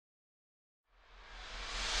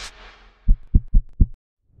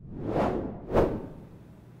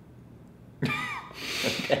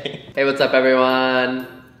Hey, what's up everyone?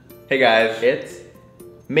 Hey guys. It's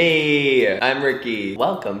me. I'm Ricky.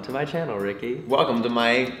 welcome to my channel, Ricky. Welcome to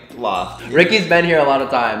my loft. Ricky's been here a lot of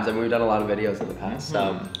times and we've done a lot of videos in the past,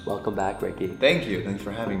 so welcome back, Ricky. Thank you. Thanks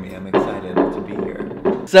for having me. I'm excited to be here.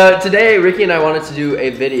 So today, Ricky and I wanted to do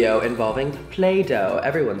a video involving Play-Doh,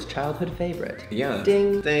 everyone's childhood favorite. Yeah.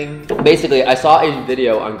 Ding. Ding. Basically, I saw a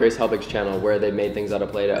video on Grace Helbig's channel where they made things out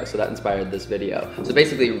of Play-Doh, so that inspired this video. So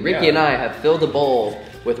basically, Ricky and I have filled a bowl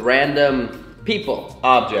with random people.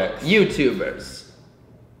 Objects. YouTubers.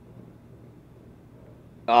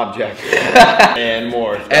 Objects. And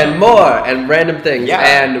more stuff. And more, and random things. Yeah.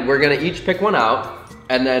 And we're gonna each pick one out,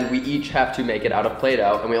 and then we each have to make it out of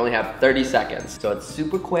Play-Doh, and we only have 30 seconds. So it's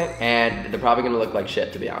super quick, and they're probably gonna look like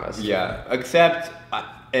shit, to be honest. Yeah, except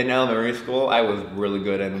in elementary school, I was really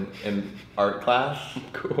good in art class.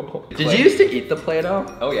 Cool. Did you used to eat the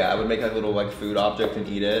Play-Doh? Oh yeah, I would make like little like food objects and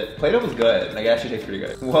eat it. Play-Doh was good. Like it actually tastes pretty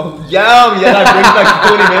good. Well, yum! Yeah, that brings back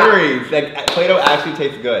so many memories. Like Play-Doh actually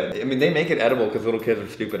tastes good. I mean, they make it edible because little kids are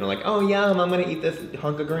stupid and like, oh yum, I'm gonna eat this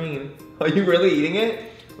hunk of green. Are you really eating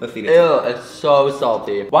it? Let's eat it. Ew, it's so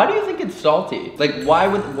salty. Why do you think it's salty? Like, why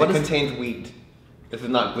would, It contains wheat. This is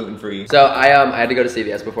not gluten-free. So I had to go to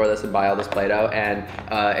CVS before this and buy all this Play-Doh, and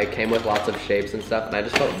it came with lots of shapes and stuff, and I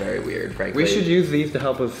just felt very weird, frankly. We should use these to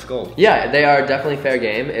help us sculpt. Yeah, they are definitely fair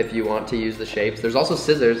game if you want to use the shapes. There's also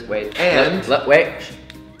scissors. Wait. And wait.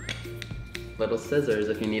 Little scissors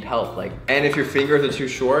if you need help, like. And if your fingers are too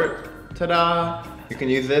short, ta-da! You can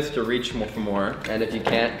use this to reach more for more. And if you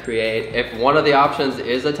can't create, if one of the options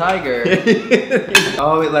is a tiger.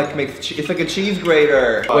 Oh, it like makes, it's like a cheese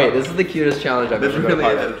grater. Wait, this is the cutest challenge I've This ever been a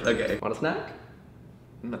really part of. is. Okay. Want a snack?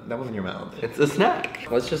 No, that was in your mouth. It's a snack.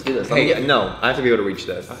 Let's just do this. Hey, no, I have to be able to reach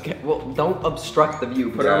this. Okay, well, don't obstruct the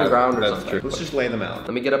view. Put it on the ground or that's something. True. Let's just lay them out.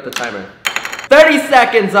 Let me get up the timer. 30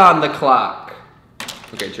 seconds on the clock.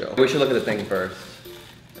 Okay, chill. We should look at the thing first.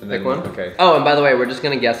 And Pick one? Okay. Oh, and by the way, we're just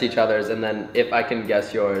gonna guess each other's, and then if I can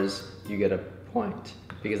guess yours, you get a point.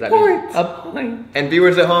 Because that means a point. And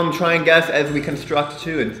viewers at home, try and guess as we construct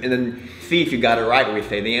too, and then see if you got it right when we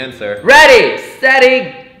say the answer. Ready,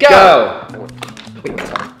 steady, go! Wait,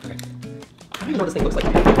 sorry. Okay. I don't even know what this thing looks like.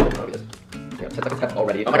 Oh, it is. Okay, 10 seconds left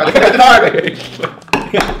already. Oh my god, it's hard!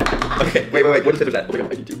 Okay, wait. What is it that? Oh my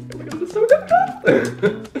god, I need to. Oh my god, this is so difficult.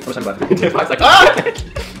 How much time left? 5 seconds. Ah!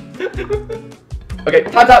 Okay,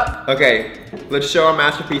 time's up! Okay, let's show our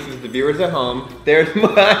masterpieces to viewers at home. There's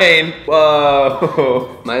mine!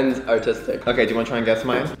 Whoa! Mine's artistic. Okay, do you want to try and guess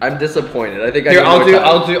mine? I'm disappointed. I think I Here, need I'll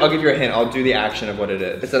more time. give you a hint. I'll do the action of what it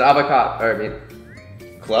is. It's an avocado, or I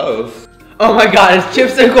mean... Close. Oh my god, it's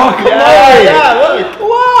chips and guacamole! Yeah, look!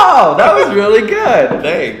 Wow, that was really good!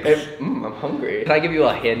 Thanks. I'm hungry. Can I give you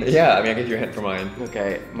a hint? Yeah, I mean, I'll give you a hint for mine.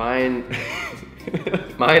 Okay, mine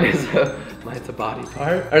is mine's a body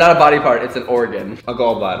part. Or not a body part, it's an organ. A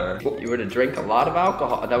gallbladder. If you were to drink a lot of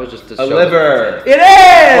alcohol, that was just to A show liver. It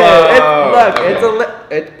is! Whoa, Look,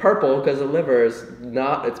 okay. it's purple because the liver is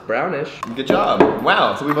not, it's brownish. Good job.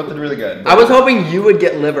 Wow, so we both did really good. I was hoping you would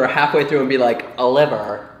get liver halfway through and be like, a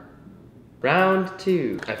liver. Round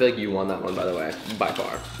 2. I feel like you won that one, by the way, by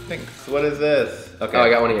far. Thanks. What is this? Okay. Oh, I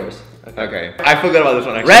got one of yours. Okay. I feel good about this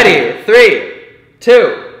one, actually. Ready? 3,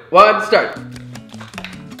 2, 1, start.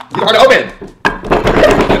 It's hard to open!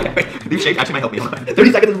 Okay, wait, these shapes actually might help me a lot.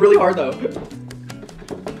 30 seconds is really hard, though.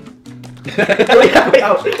 Really halfway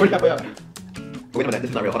out. We're halfway out. Wait a minute, this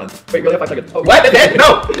is not real, hold on. Wait, really have 5 seconds. Oh, What?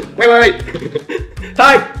 No! Wait.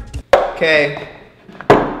 Time! Okay.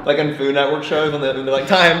 Like on Food Network shows when they're like,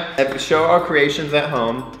 time. And show our creations at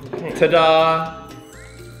home. Okay. Ta-da!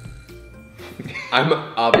 I'm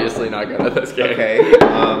obviously not good at this game. Okay.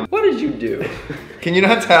 What did you do? Can you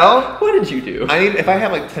not tell? What did you do? If I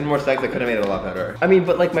had like 10 more seconds, I could have made it a lot better. I mean,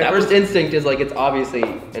 but like my That first was- instinct is like it's obviously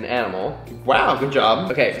an animal. Wow, good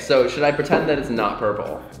job. Okay, so should I pretend that it's not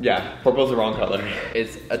purple? Yeah, purple's the wrong color.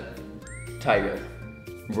 It's a tiger.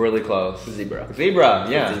 Really close. Zebra. Zebra,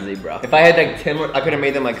 yeah. It's a zebra. If I had like 10 more, I could have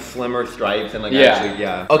made them like slimmer stripes and like actually,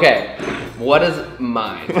 yeah. Okay, what is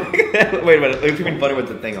mine? Wait a minute, it's even funny with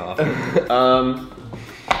the thing off.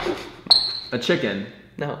 A chicken.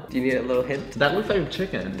 No. Do you need a little hint? That looks like a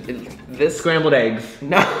chicken. This? Scrambled eggs.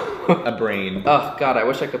 No. A brain. Oh god, I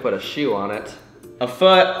wish I could put a shoe on it. A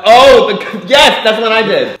foot. Oh, yes, that's what I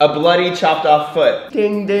did. A bloody chopped off foot.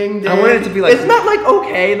 Ding, ding, ding. I wanted it to be like. Isn't that like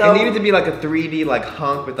okay though? It needed to be like a 3D like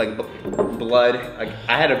hunk with like blood. Like,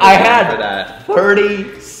 I had a I vision had for that.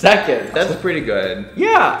 30 seconds. That's pretty good.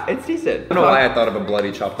 Yeah, it's decent. I don't know why I thought of a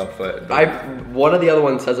bloody chopped up foot. One of the other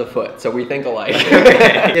ones says a foot, so we think alike.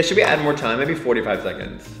 Yeah, should we add more time? Maybe 45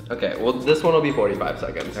 seconds. Okay, well this one will be 45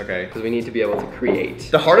 seconds. Okay. Because we need to be able to create.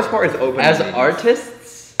 The hardest part is opening. As things.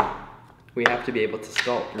 artists, We have to be able to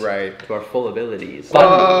sculpt. Right. To our full abilities.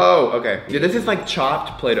 Oh, okay. Dude, this is like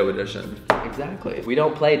chopped Play-Doh edition. Exactly. We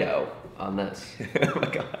don't Play-Doh on this. Oh my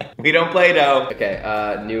god. We don't Play-Doh. Okay,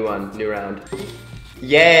 new one, new round.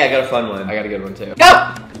 Yeah, I got a fun one. I got a good one too.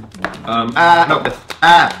 Go! No, this.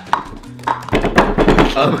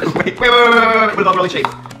 Wait. What is all really shapes?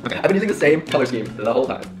 Okay. I've been using the same color scheme the whole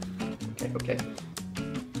time. Okay.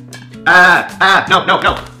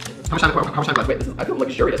 No. How much time left? Wait, this is, I feel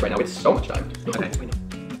luxurious right now. It's so much time. Okay.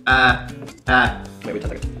 Wait 10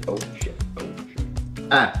 seconds. Oh shit.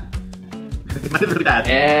 This is really bad.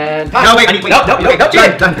 And no, wait, I need, wait. No,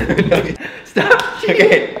 Done. Stop.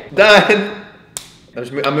 Okay, done.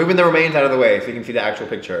 I'm moving the remains out of the way so you can see the actual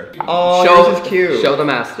picture. Oh, yours is cute. Show the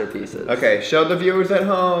masterpieces. Okay, show the viewers at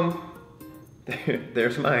home.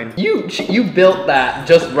 There's mine. You built that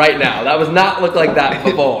just right now. That was not look like that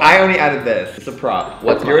before. I only added this. It's a prop.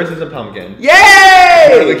 What's yours? Mine? Is a pumpkin. Yay!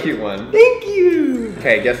 That was a cute one. Thank you.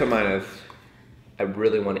 Okay, guess what mine is. I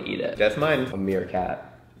really want to eat it. Guess mine. A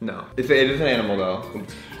meerkat. No, it is an animal though.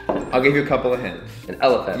 I'll give you a couple of hints. An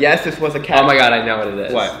elephant. Yes, this was a cat. Oh my god, I know what it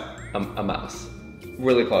is. What? A mouse.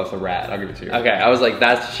 Really close, a rat. I'll give it to you. Okay, I was like,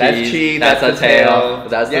 that's cheese. That's cheese. That's the a tail.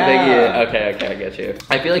 That's yeah. the big ear. Okay, I get you.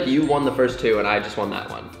 I feel like you won the first two and I just won that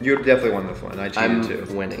one. You definitely won this one. I cheated too.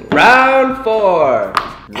 Winning. Round 4.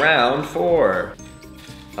 Round 4.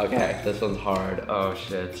 Okay, this one's hard. Oh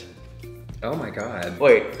shit. Oh my god.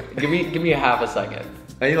 Wait, give me a half a second.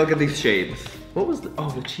 I need to look at these shapes. What was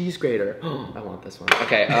the cheese grater? I want this one.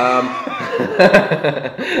 Okay,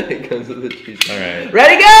 it comes with the cheese. Alright.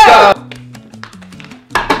 Ready, go!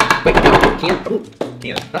 Wait, no,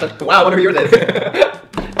 can't. Wow, whatever yours is. Okay,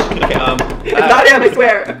 it's not him, I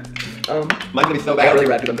swear. Mine's gonna be so bad. I got really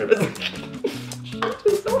red because I'm nervous.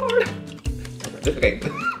 It's so hard. Okay.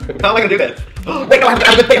 How am I gonna do this? Wait, no, I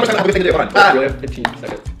have a good thing. I have a good thing to do. Hold on. Really have 15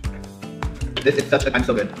 seconds. This is such a. I'm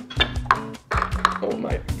so good. Oh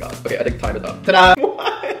my god. Okay, I think time is up. Ta-da!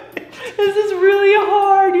 What? This is really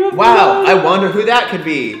hard. You have Wow, I wonder who that could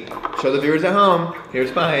be. Show the viewers at home.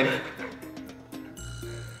 Here's mine.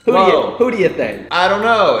 Who do you think? I don't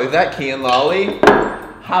know. Is that Key and Lolly?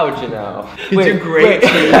 How'd you know? It's a great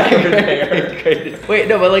hair. Wait,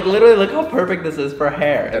 no, but like literally look how perfect this is for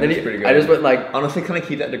hair. That is pretty good. I just went like, honestly, can I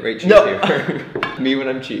keep that to great cheese here? Me when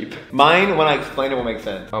I'm cheap. Mine, when I explain it, will make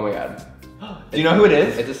sense. Oh my god. Do you know who it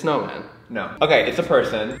is? It's a snowman. No. Okay, it's a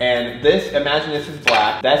person, and this, imagine this is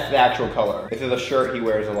black. That's the actual color. This is a shirt he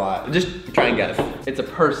wears a lot. Just try and guess. It's a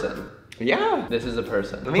person. Yeah. This is a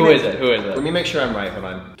person. Who is it? Let me make sure I'm right. Hold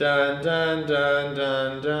on. Dun dun dun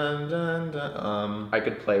dun dun dun dun. I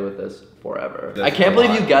could play with this forever. I can't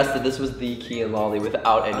believe you guessed that this was the Key and Lolly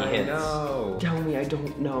without any hints. No. Tell me I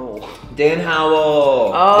don't know. Dan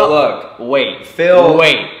Howell. Oh. But look. Wait. Phil.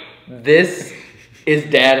 Wait. This is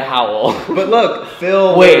Dan Howell. But look,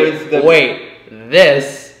 Phil Wait.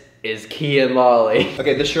 This is Key and Lolly.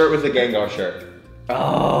 Okay, the shirt was the Gengar shirt.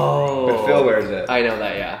 Oh. But Phil wears it. I know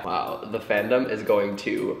that, yeah. Wow, the fandom is going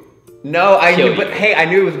to No, I kill knew, but you. hey, I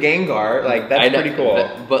knew it was Gengar. Like, that's pretty cool.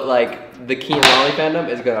 But like, the Key and Lolly fandom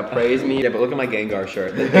is gonna praise me. Yeah, but look at my Gengar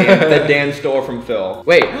shirt that Dan stole from Phil.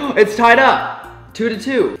 Wait, it's tied up.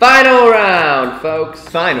 2-2. Final round, folks.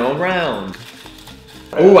 Final round.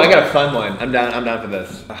 Ooh, I got a fun one. I'm down for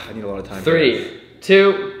this. Ugh, I need a lot of time. 3,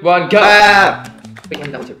 2, 1, go! Ah! Wait,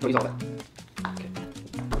 I'm down too. Don't use all of it. Okay.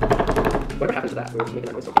 Whatever happens to that? We're making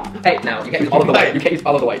that noise so cool. Hey, now, you can't use all of the white. You can't use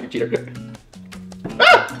all of the white, you cheater. Wait,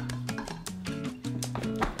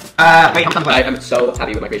 how much time is I left? am so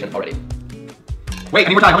happy with my creation already. Wait, I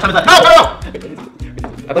need more time. How much time is left?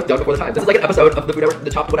 No! I'm like done before the time. This is like an episode of the Food Network,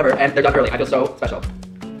 the Chopped whatever, and they're done early. I feel so special.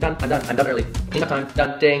 Done, I'm done. I'm done early. Clean up time.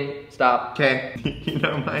 Done. Ding. Stop. Okay. You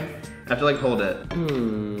know mine? I have to like hold it.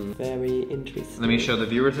 Very interesting. Let me show the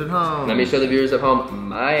viewers at home. Let me show the viewers at home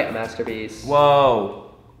my masterpiece. Whoa.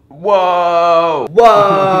 Whoa. Whoa.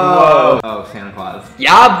 Whoa. Oh, Santa Claus.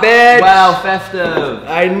 Yeah, bitch. Wow, festive.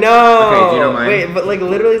 I know. Okay, do you know mine? Wait, but like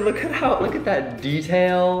literally look at that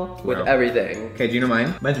detail with Wow. everything. Okay, do you know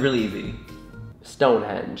mine? Mine's really easy.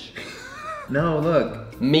 Stonehenge. No,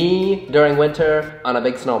 look. Me during winter on a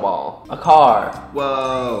big snowball. A car.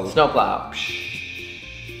 Whoa. Snowplow.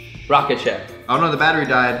 Rocket ship. Oh no, the battery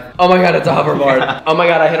died. Oh my god, it's a hoverboard. Yeah. Oh my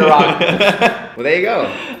god, I hit a rock. Well, there you go.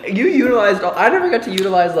 You utilized, I never got to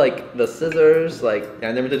utilize like the scissors, like. Yeah,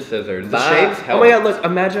 I never did scissors. The that. shapes help. Oh my god, look,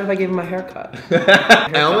 imagine if I gave him a haircut.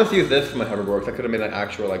 I almost used this for my hoverboard because I could have made an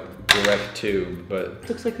actual like direct tube, but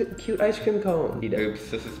Looks like a cute ice cream cone. Eat it. oops,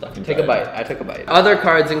 this is stuck inside. Take a bite, I took a bite. Other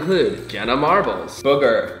cards include Jenna Marbles,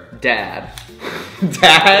 Booger. Dad,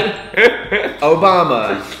 Dad,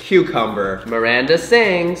 Obama, cucumber, Miranda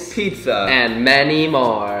sings, pizza, and many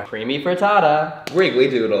more. Creamy frittata. Wrigley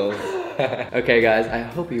Doodles. Okay guys, I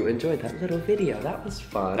hope you enjoyed that little video. That was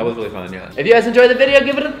fun. That was really fun, yeah. If you guys enjoyed the video,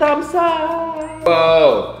 give it a thumbs up.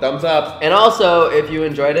 Whoa, thumbs up. And also, if you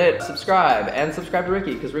enjoyed it, subscribe. And subscribe to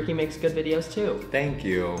Ricky, because Ricky makes good videos too. Thank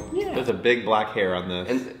you. Yeah. There's a big black hair on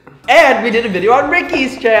this. And we did a video on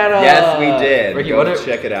Ricky's channel. Yes, we did. Ricky, Go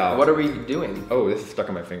check it out. What are we doing? Oh, this is stuck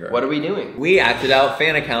on my finger. What are we doing? We acted out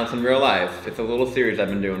fan accounts in real life. It's a little series I've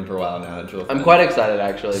been doing for a while now. It's real fun. I'm quite excited,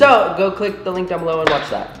 actually. So, go click the link down below and watch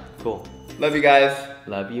that. Cool. Love you guys.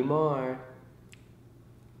 Love you more.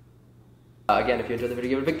 Again, if you enjoyed the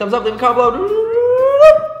video, give it a big thumbs up, leave a comment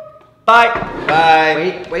below. Bye.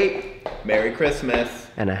 Bye. Wait. Merry Christmas.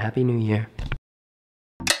 And a Happy New Year.